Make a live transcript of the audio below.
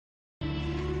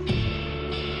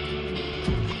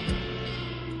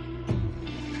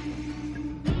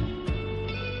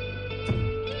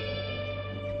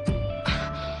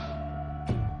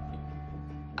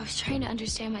trying to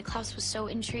understand why Klaus was so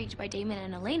intrigued by Damon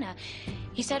and Elena.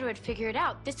 He said he would figure it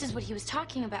out. This is what he was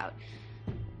talking about.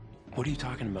 What are you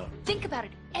talking about? Think about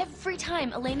it. Every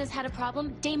time Elena's had a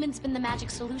problem, Damon's been the magic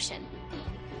solution.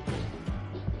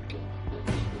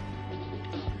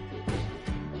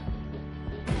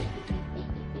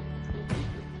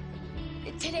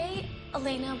 Today,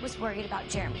 Elena was worried about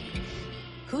Jeremy.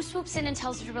 Who swoops in and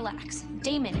tells her to relax?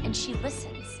 Damon, and she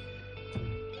listens.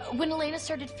 When Elena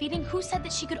started feeding, who said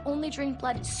that she could only drink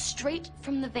blood straight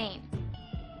from the vein?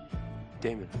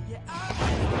 Damon.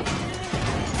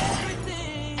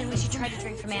 And when she tried to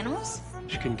drink from animals?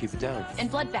 She couldn't keep it down.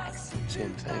 And blood bags?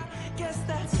 Same thing.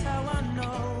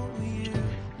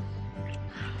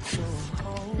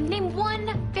 Name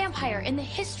one vampire in the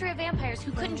history of vampires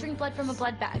who couldn't drink blood from a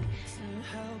blood bag.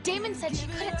 Damon said she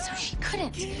couldn't, so she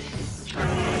couldn't.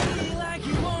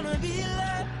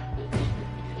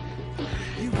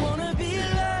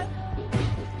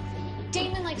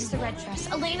 Damon likes the red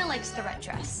dress. Elena likes the red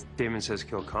dress. Damon says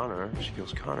kill Connor. She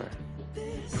kills Connor.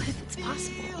 What if it's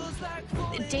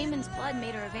possible? Damon's blood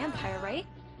made her a vampire, right?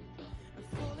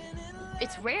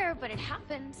 It's rare, but it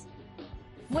happens.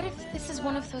 What if this is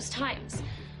one of those times?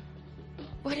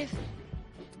 What if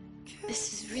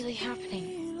this is really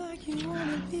happening?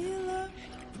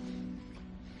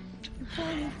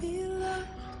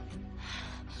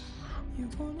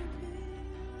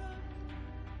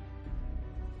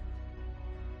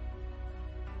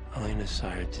 Elena's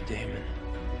sired to Damon.